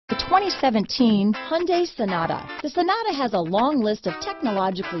2017 Hyundai Sonata. The Sonata has a long list of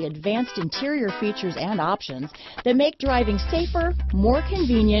technologically advanced interior features and options that make driving safer, more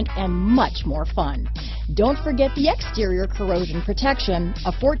convenient, and much more fun. Don't forget the exterior corrosion protection,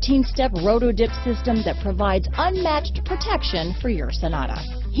 a 14-step roto-dip system that provides unmatched protection for your Sonata.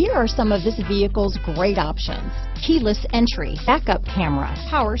 Here are some of this vehicle's great options: keyless entry, backup camera,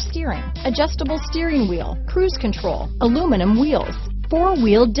 power steering, adjustable steering wheel, cruise control, aluminum wheels,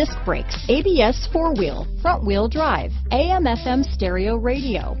 four-wheel disc brakes, ABS four-wheel, front-wheel drive, AM/FM stereo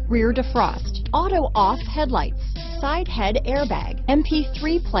radio, rear defrost, auto-off headlights, side head airbag,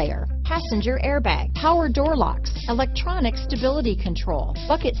 MP3 player, passenger airbag, power door locks, electronic stability control,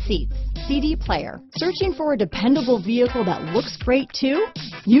 bucket seats, CD player. Searching for a dependable vehicle that looks great too?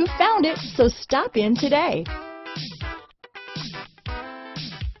 You found it, so stop in today.